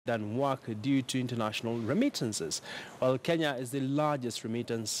than work due to international remittances. Well, Kenya is the largest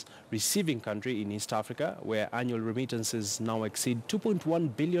remittance receiving country in East Africa, where annual remittances now exceed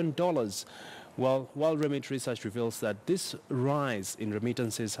 $2.1 billion. Well, while Remit research reveals that this rise in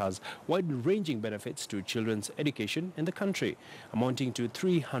remittances has wide-ranging benefits to children's education in the country, amounting to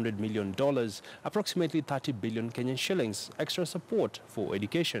 $300 million, approximately 30 billion Kenyan shillings, extra support for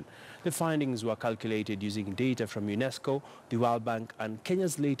education. The findings were calculated using data from UNESCO, the World Bank, and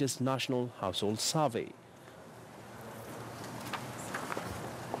Kenya's latest National Household Survey.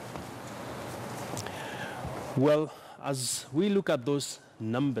 Well, as we look at those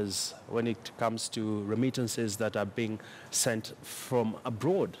numbers when it comes to remittances that are being sent from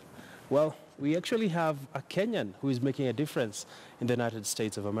abroad, well, we actually have a Kenyan who is making a difference in the United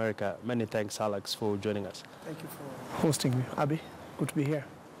States of America. Many thanks, Alex, for joining us. Thank you for hosting me, Abby. Good to be here.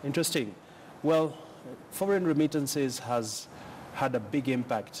 Interesting. Well, foreign remittances has had a big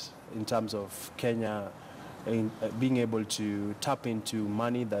impact in terms of Kenya in, being able to tap into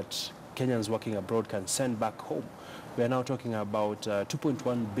money that Kenyans working abroad can send back home. We are now talking about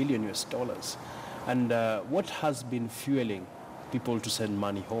 2.1 billion US dollars. And what has been fueling people to send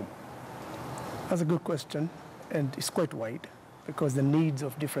money home? That's a good question, and it's quite wide because the needs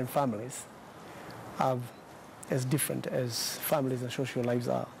of different families are as different as families and social lives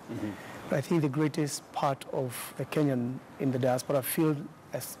are. But I think the greatest part of the Kenyan in the diaspora feel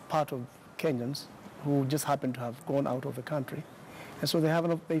as part of Kenyans who just happen to have gone out of the country. And so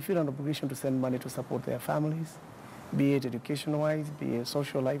they feel an obligation to send money to support their families, be it education-wise, be it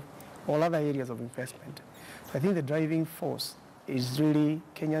social life, all other areas of investment. So I think the driving force is really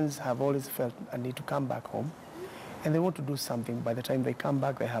Kenyans have always felt a need to come back home, and they want to do something. By the time they come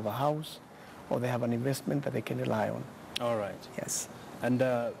back, they have a house or they have an investment that they can rely on. All right. Yes. And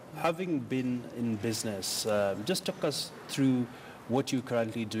having been in business, just talk us through what you're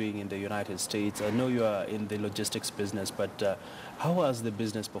currently doing in the United States. I know you are in the logistics business, but how has the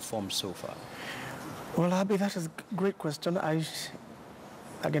business performed so far? Well, Abby, that is a great question.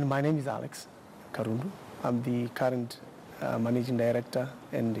 Again, my name is Alex Karundu. I'm the current Managing Director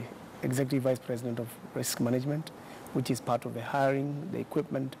and Executive Vice President of Risk Management, which is part of the hiring, the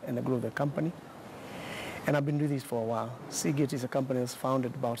equipment, and the growth of the company. And I've been doing this for a while. Seagate is a company that was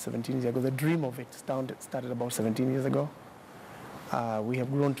founded about 17 years ago. The dream of it started about 17 years ago. We have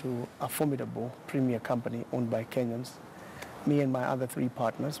grown to a formidable premier company owned by Kenyans. Me and my other three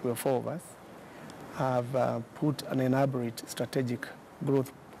partners, we are four of us, have put an elaborate strategic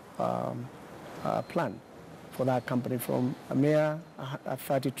growth plan for that company from a mere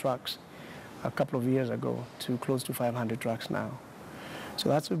 30 trucks a couple of years ago to close to 500 trucks now. So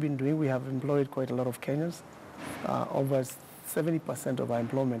that's what we've been doing. We have employed quite a lot of Kenyans. Over 70% of our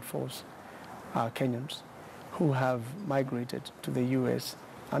employment force are Kenyans who have migrated to the U.S.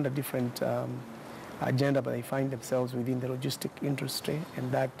 under different agenda, but they find themselves within the logistic industry,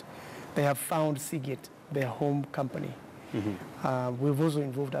 and that they have found Seagate their home company. We've also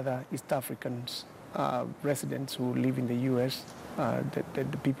involved other East Africans, residents who live in the U.S.,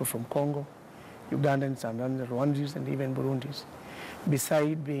 the people from Congo, Ugandans, and Rwandans, and even Burundis.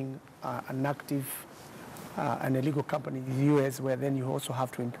 Besides being an active and a legal company in the U.S., where then you also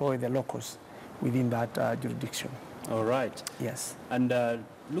have to employ the locals within that jurisdiction. All right. Yes. And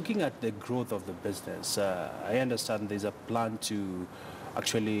looking at the growth of the business, I understand there's a plan to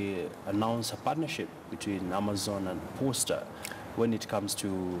actually announce a partnership between Amazon and Posta when it comes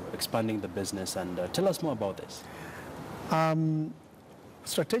to expanding the business. And tell us more about this.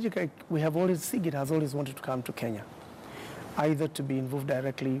 Strategically, Seagate has always wanted to come to Kenya, either to be involved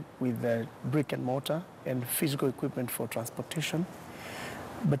directly with the brick and mortar and physical equipment for transportation.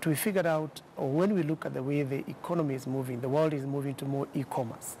 But we figured out, or when we look at the way the economy is moving, the world is moving to more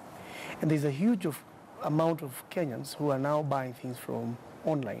e-commerce. And there's a huge amount of Kenyans who are now buying things from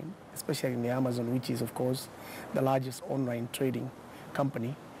online, especially in the Amazon, which is, of course, the largest online trading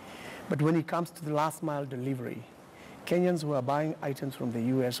company. But when it comes to the last mile delivery, Kenyans who are buying items from the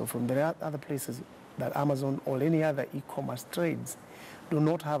US or from the other places that Amazon or any other e-commerce trades do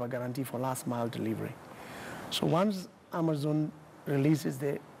not have a guarantee for last mile delivery. So once Amazon releases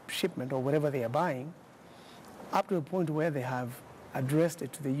the shipment or whatever they are buying, up to a point where they have addressed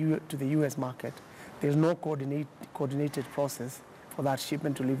it to the US market, there's no coordinated process for that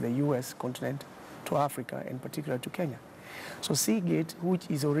shipment to leave the US continent to Africa, in particular to Kenya. So Seagate, which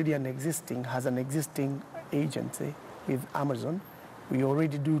is already has an existing agency with Amazon. We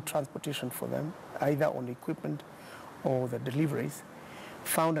already do transportation for them, either on equipment or the deliveries.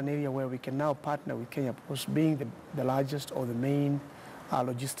 Found an area where we can now partner with Kenya Post, being the largest or the main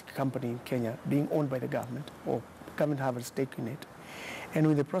logistic company in Kenya, being owned by the government, or the government have a stake in it. And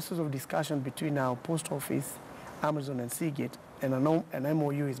with the process of discussion between our post office, Amazon and Seagate, and an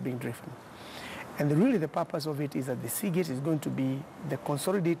MOU is being driven. And really the purpose of it is that the Seagate is going to be the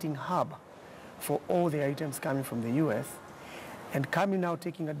consolidating hub for all the items coming from the US. And coming now,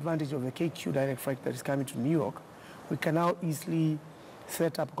 taking advantage of the KQ direct flight that is coming to New York, we can now easily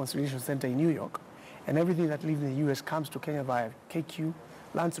set up a consolidation center in New York, and everything that leaves in the US comes to Kenya via KQ,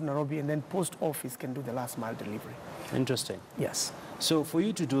 lands in Nairobi, and then post office can do the last mile delivery. Interesting. Yes. So for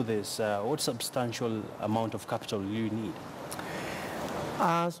you to do this, what substantial amount of capital will you need?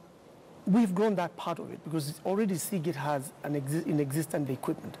 We've grown that part of it because already Seagate has in existence the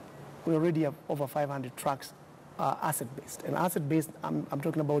equipment. We already have over 500 trucks asset-based. And asset-based, I'm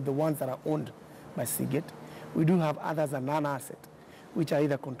talking about the ones that are owned by Seagate. We do have others that are non-asset, which are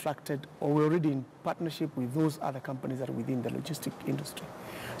either contracted or we're already in partnership with those other companies that are within the logistic industry.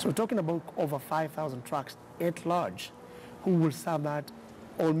 So we're talking about over 5,000 trucks at large who will serve that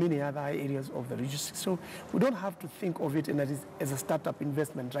or many other areas of the logistics. So we don't have to think of it as a startup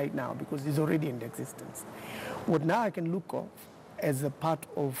investment right now because it's already in existence. What now I can look of as a part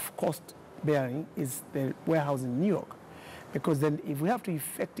of cost bearing is the warehouse in New York, because then if we have to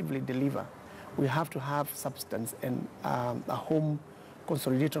effectively deliver, we have to have substance and a home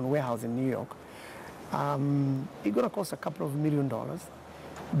consolidated warehouse in New York. It's going to cost a couple of $1 million,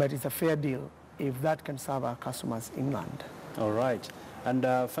 but it's a fair deal if that can serve our customers inland. All right. And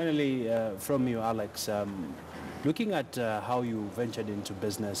finally, from you, Alex, looking at how you ventured into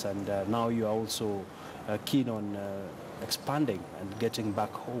business and now you are also keen on expanding and getting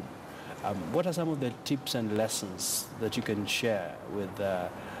back home, what are some of the tips and lessons that you can share with the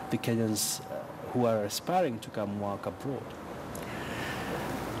Kenyans who are aspiring to come work abroad?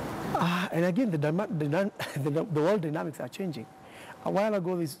 And again, the world dynamics are changing. A while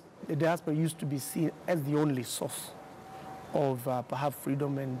ago, the diaspora used to be seen as the only source of perhaps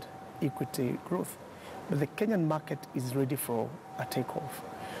freedom and equity growth. But the Kenyan market is ready for a takeoff.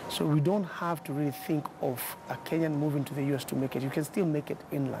 So we don't have to really think of a Kenyan moving to the US to make it. You can still make it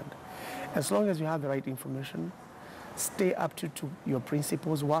inland. As long as you have the right information, stay up to your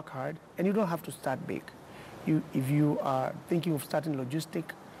principles, work hard, and you don't have to start big. If you are thinking of starting logistic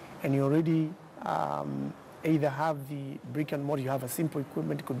and you already either have the brick and mortar, you have a simple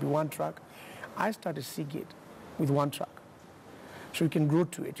equipment, it could be one truck. I started Seagate with one truck. So you can grow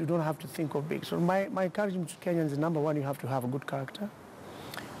to it. You don't have to think of big. So my encouragement to Kenyans is, number one, you have to have a good character.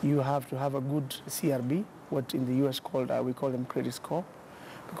 You have to have a good CRB, what in the US we call them credit score,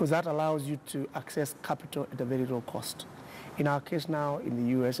 because that allows you to access capital at a very low cost. In our case now in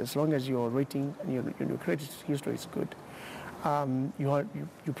the US, as long as your rating and your credit history is good,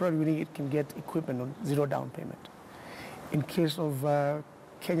 you probably really can get equipment on zero down payment. In case of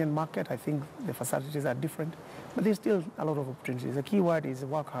Kenyan market, I think the facilities are different, but there's still a lot of opportunities. The key word is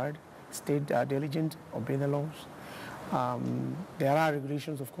work hard, stay diligent, obey the laws. There are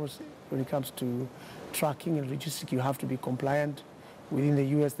regulations, of course, when it comes to tracking and logistics. You have to be compliant. Within the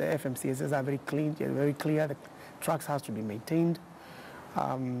US, the FMCSs are very clean, they're very clear. The trucks has to be maintained.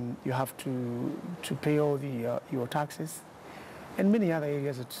 You have to pay all your taxes. And many other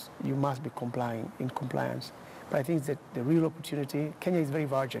areas that you must be in compliance. But I think that the real opportunity, Kenya is very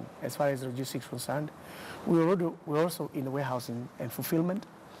virgin as far as logistics is concerned. We're also in the warehousing and fulfillment,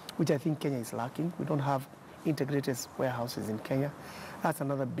 which I think Kenya is lacking. We don't have integrated warehouses in Kenya. That's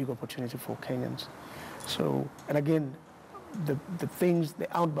another big opportunity for Kenyans. So, and again, the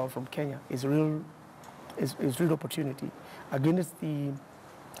outbound from Kenya is real opportunity. Again, it's the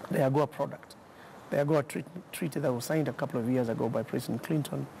AGOA product. The AGOA treaty that was signed a couple of years ago by President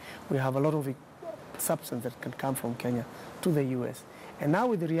Clinton. We have a lot of substance that can come from Kenya to the US. And now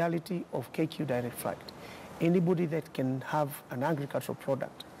with the reality of KQ direct flight, anybody that can have an agricultural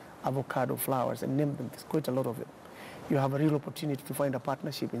product, avocado, flowers, and name them, there's quite a lot of it. You have a real opportunity to find a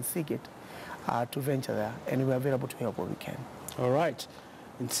partnership in Seagate to venture there, and we are available to help where we can. All right.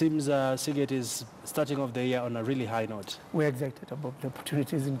 It seems Seagate is starting off the year on a really high note. We're excited about the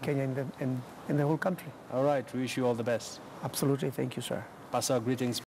opportunities in Kenya and in the whole country. All right. We wish you all the best. Absolutely. Thank you, sir. Pass our greetings.